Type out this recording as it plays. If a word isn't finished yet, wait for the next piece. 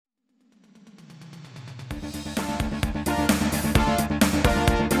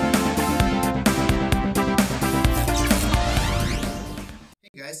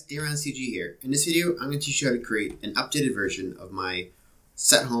guys, CG here. In this video, I'm going to teach you how to create an updated version of my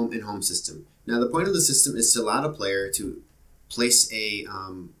SetHome and Home system. Now, the point of the system is to allow the player to place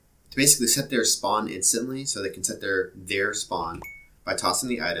to basically set their spawn instantly, so they can set their spawn by tossing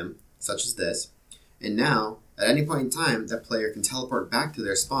the item, such as this. And now, at any point in time, that player can teleport back to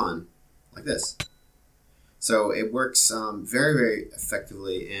their spawn, like this. So it works very, very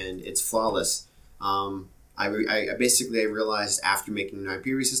effectively, and it's flawless. I realized after making my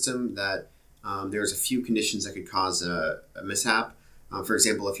previous system that there was a few conditions that could cause a mishap. For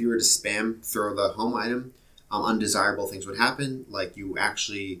example, if you were to spam throw the home item, undesirable things would happen, like you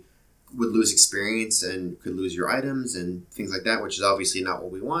actually would lose experience and could lose your items and things like that, which is obviously not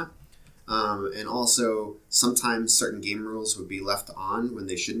what we want. And also, sometimes certain game rules would be left on when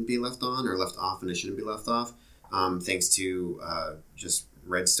they shouldn't be left on, or left off when they shouldn't be left off, thanks to just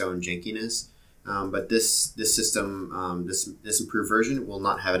redstone jankiness. But this system, this improved version, will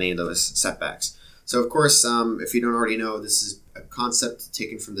not have any of those setbacks. So of course, if you don't already know, this is a concept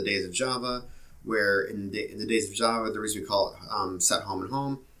taken from the days of Java, where in the days of Java, the reason we call it SetHome and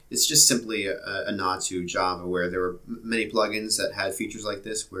Home, it's just simply a nod to Java, where there were many plugins that had features like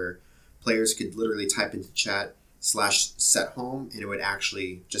this, where players could literally type into chat /SetHome, and it would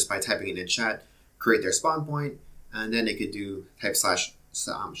actually, just by typing it in chat, create their spawn point, and then they could do type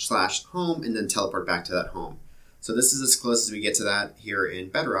 /home and then teleport back to that home. So this is as close as we get to that here in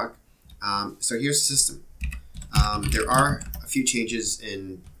Bedrock. So here's the system. There are a few changes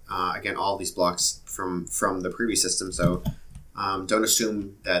in, again, all these blocks from the previous system. So don't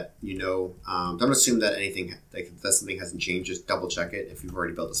assume that don't assume that that something hasn't changed. Just double check it if you've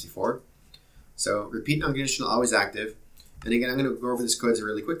already built this before. So repeat unconditional, always active. And again, I'm going to go over this code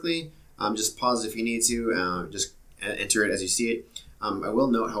really quickly. Just pause if you need to. Just enter it as you see it. I will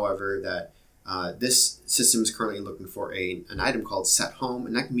note, however, that this system is currently looking for an item called SetHome,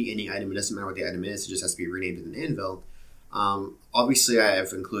 and that can be any item. It doesn't matter what the item is. It just has to be renamed in an anvil. Obviously, I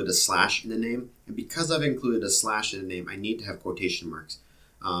have included a slash in the name, and because I've included a slash in the name, I need to have quotation marks.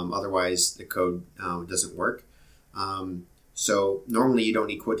 Otherwise, the code doesn't work. So normally, you don't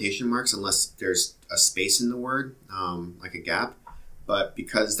need quotation marks unless there's a space in the word, like a gap. But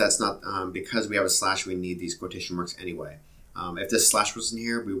because that's not because we have a slash, we need these quotation marks anyway. If this slash wasn't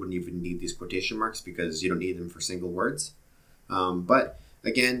here, we wouldn't even need these quotation marks because you don't need them for single words. But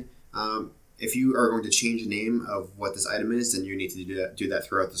again, if you are going to change the name of what this item is, then you need to do that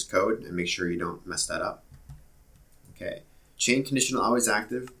throughout this code and make sure you don't mess that up. Okay, chain conditional always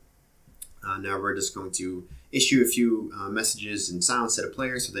active. Now we're just going to issue a few messages and silence to the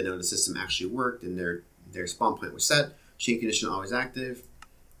player so they know the system actually worked and their spawn point was set. Chain conditional always active.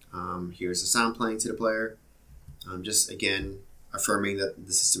 Here's the sound playing to the player. Just again affirming that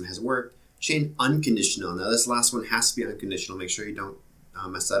the system has worked. Chain unconditional. Now this last one has to be unconditional. Make sure you don't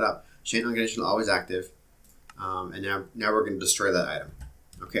mess that up. Chain unconditional always active. And now we're going to destroy that item.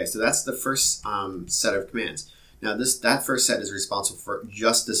 Okay, so that's the first set of commands. Now that first set is responsible for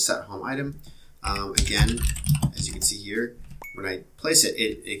just this SetHome item. Again, as you can see here, when I place it,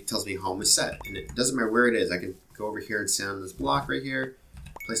 it tells me home is set, and it doesn't matter where it is. I can go over here and stand on this block right here,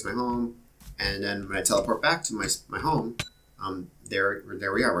 place my home. And then when I teleport back to my home, there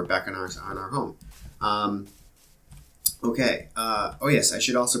we are. We're back on our home. Okay. Oh yes, I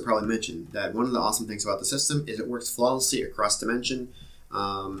should also probably mention that one of the awesome things about the system is it works flawlessly across dimension.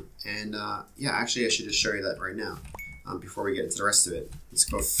 Yeah, actually, I should just show you that right now before we get into the rest of it. Let's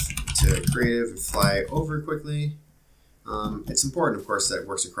go to creative and fly over quickly. It's important, of course, that it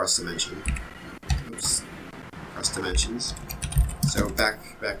works across dimension. Oops, across dimensions. So back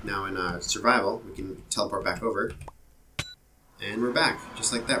now in survival, we can teleport back over, and we're back.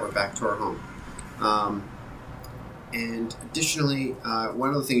 Just like that, we're back to our home. And additionally,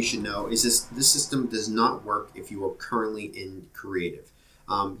 one other thing you should know is this system does not work if you are currently in creative.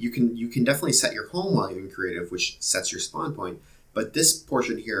 You can definitely set your home while you're in creative, which sets your spawn point. But this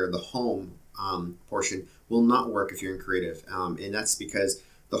portion here, the home portion, will not work if you're in creative, and that's because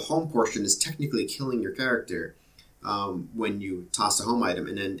the home portion is technically killing your character. When you toss a home item,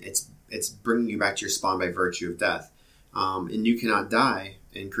 and then it's bringing you back to your spawn by virtue of death, and you cannot die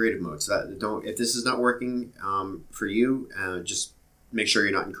in creative mode. So if this is not working for you, just make sure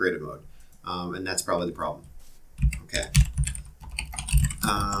you're not in creative mode, and that's probably the problem. Okay.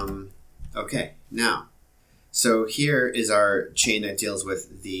 Okay. Now, so here is our chain that deals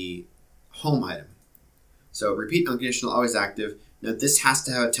with the home item. So repeat unconditional, always active. Now this has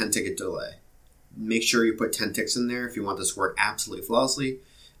to have a 10-ticket delay. Make sure you put 10 ticks in there if you want this to work absolutely flawlessly.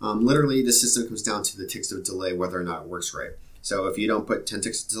 Literally, the system comes down to the ticks of delay, whether or not it works right. So if you don't put 10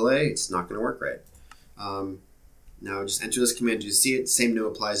 ticks of delay, it's not going to work right. Now just enter this command to see it. Same no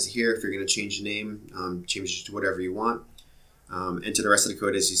applies to here. If you're going to change the name, change it to whatever you want. Enter the rest of the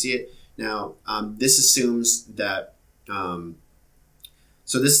code as you see it. Now this assumes that,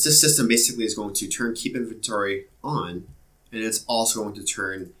 so this system basically is going to turn keep inventory on, and it's also going to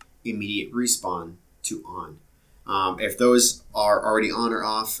turn immediate respawn to on. If those are already on or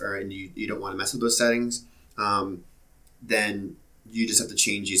off, and you don't want to mess with those settings, then you just have to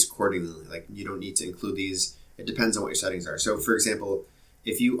change these accordingly. Like, you don't need to include these. It depends on what your settings are. So for example,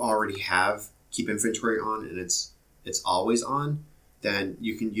 if you already have keep inventory on and it's always on, then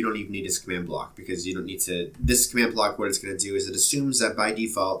you don't even need this command block, because you don't need to. This command block, what it's going to do is it assumes that by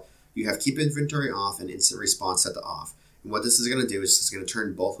default you have keep inventory off and instant response set to off. And what this is going to do is it's going to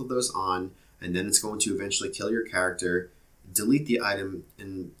turn both of those on, and then it's going to eventually kill your character, delete the item,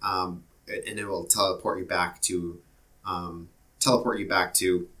 and it will teleport you back to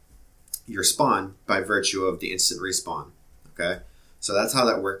your spawn by virtue of the instant respawn. Okay, so that's how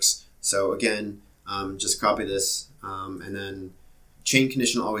that works. So again, just copy this, and then chain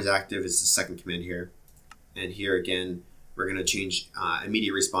conditional always active is the second command here. And here again, we're going to change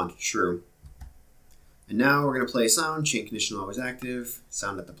immediate respawn to true. And now we're going to play a sound, chain conditional always active,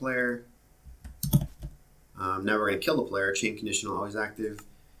 sound at the player. Now we're going to kill the player, chain conditional always active.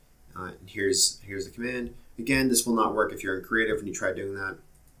 And here's the command. Again, this will not work if you're in creative and you try doing that.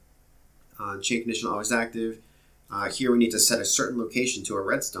 Chain conditional always active. Here we need to set a certain location to a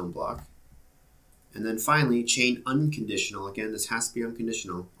redstone block. And then finally, chain unconditional. Again, this has to be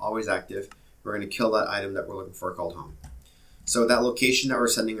unconditional, always active. We're going to kill that item that we're looking for called home. So that location that we're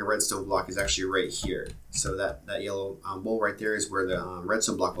sending a redstone block is actually right here. So that yellow bowl right there is where the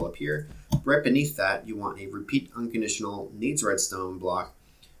redstone block will appear. Right beneath that, you want a repeat unconditional needs redstone block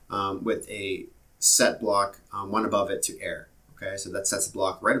with a set block one above it to air. Okay, so that sets the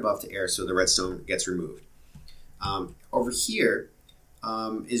block right above to air, so the redstone gets removed. Over here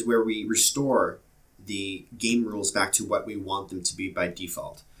is where we restore the game rules back to what we want them to be by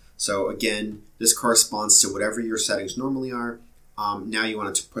default. So again, this corresponds to whatever your settings normally are. Now you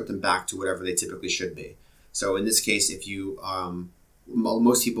want to put them back to whatever they typically should be. So in this case, if you,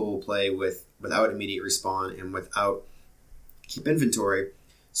 most people will play without immediate respawn and without keep inventory.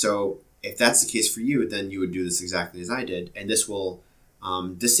 So if that's the case for you, then you would do this exactly as I did, and this will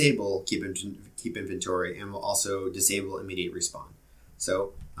disable keep inventory and will also disable immediate respawn.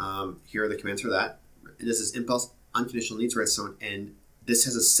 So here are the commands for that. This is impulse unconditional needs redstone, and this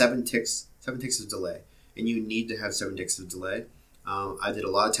has a 7 ticks of delay, and you need to have 7 ticks of delay. I did a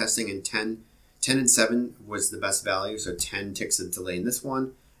lot of testing, and 10 and 7 was the best value, so 10 ticks of delay in this one,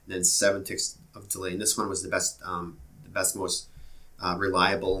 and then 7 ticks of delay in this one was the best, most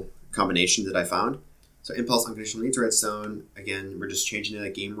reliable combination that I found. So impulse unconditional needs redstone, again, we're just changing the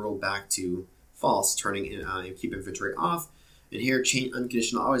game rule back to false, turning in keep inventory off. And here, chain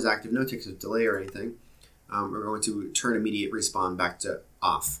unconditional always active, no ticks of delay or anything. We're going to turn immediate respawn back to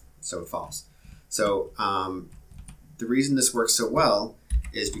off, so false. So the reason this works so well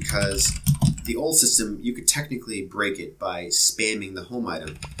is because the old system, you could technically break it by spamming the home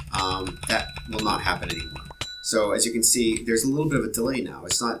item. That will not happen anymore. So as you can see, there's a little bit of a delay now.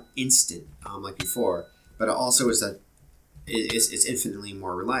 It's not instant like before, but it also is that it's infinitely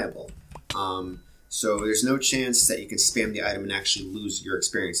more reliable. So there's no chance that you can spam the item and actually lose your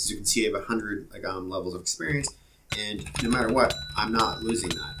experience. As you can see, I have 100 levels of experience, and no matter what, I'm not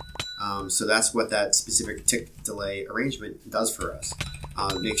losing that. So that's what that specific tick delay arrangement does for us.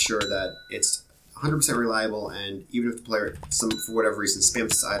 Make sure that it's 100% reliable, and even if the player, for whatever reason, spams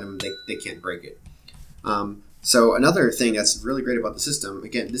this item, they can't break it. So another thing that's really great about the system,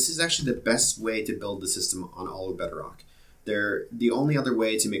 again, this is actually the best way to build the system on all of Bedrock. The only other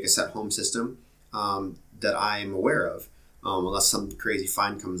way to make a SetHome system that I'm aware of, unless some crazy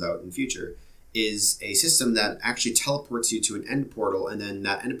find comes out in the future, is a system that actually teleports you to an end portal, and then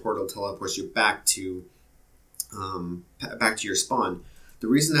that end portal teleports you back to your spawn. The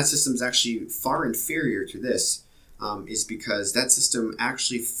reason that system is actually far inferior to this is because that system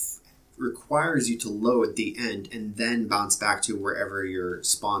actually requires you to load the end and then bounce back to wherever your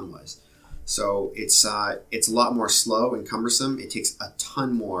spawn was. So it's a lot more slow and cumbersome. It takes a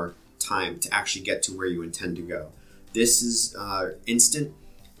ton more time to actually get to where you intend to go. This is instant,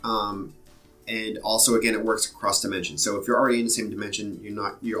 and also again it works across dimensions. So if you're already in the same dimension, you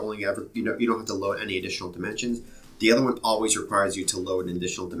don't have to load any additional dimensions. The other one always requires you to load an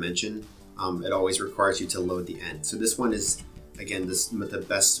additional dimension. It always requires you to load the end. So this one is, again, the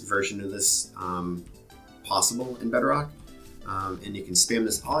best version of this possible in Bedrock. And you can spam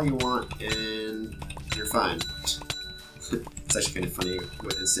this all you want and you're fine. It's actually kind of funny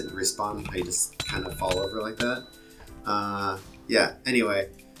with instant respawn, how you just kind of fall over like that. Yeah, anyway,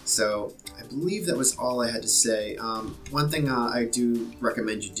 so I believe that was all I had to say. One thing I do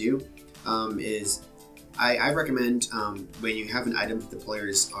recommend you do is I recommend when you have an item that the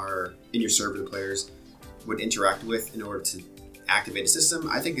players are in your server, the players would interact with in order to activate a system.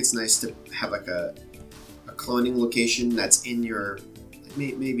 I think it's nice to have like a cloning location that's in your,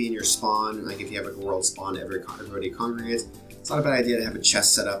 maybe in your spawn, like if you have like a world spawn, everybody congregates. It's not a bad idea to have a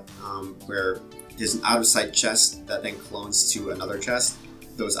chest set up where there's an out-of-sight chest that then clones to another chest,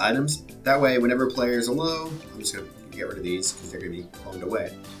 those items. That way, whenever players are low, I'm just going to get rid of these because they're going to be cloned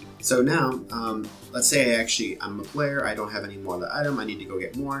away. So now, let's say I'm a player, I don't have any more of the item, I need to go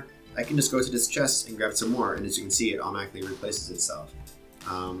get more. I can just go to this chest and grab some more, and as you can see, it automatically replaces itself.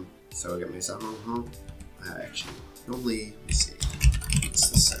 So I get myself home. Actually, normally, let's see, what's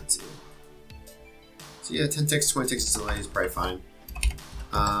this set to? So yeah, 10 ticks, 20 ticks is probably fine.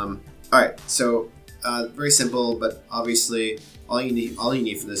 Alright, so very simple, but obviously all you need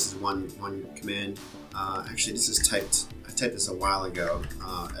for this is one command. Actually, this is I typed this a while ago,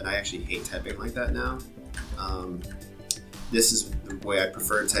 and I actually hate typing like that now. This is the way I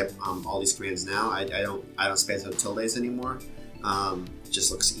prefer to type all these commands now. I don't space out tildes anymore. It's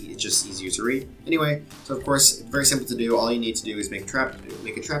just easier to read. Anyway, so of course, very simple to do. All you need to do is make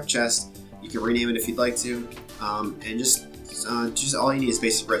a trap chest. You can rename it if you'd like to, and just all you need is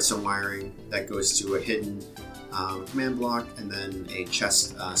basic redstone wiring that goes to a hidden command block and then a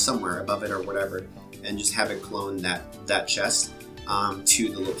chest somewhere above it or whatever, and just have it clone that chest to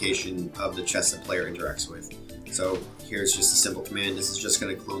the location of the chest the player interacts with. So here's just a simple command. This is just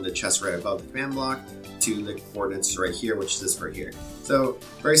going to clone the chest right above the command block to the coordinates right here, which is this right here. So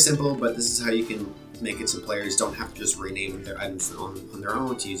very simple, but this is how you can make it so players don't have to just rename their items on their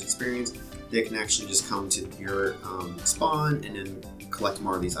own to use experience. They can actually just come to your spawn and then collect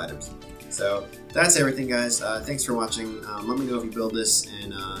more of these items. So that's everything, guys. Thanks for watching. Let me know if you build this,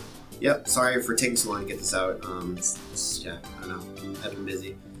 and yep, sorry for taking so long to get this out. Yeah, I don't know, I've been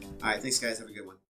busy. Alright, thanks guys, have a good one.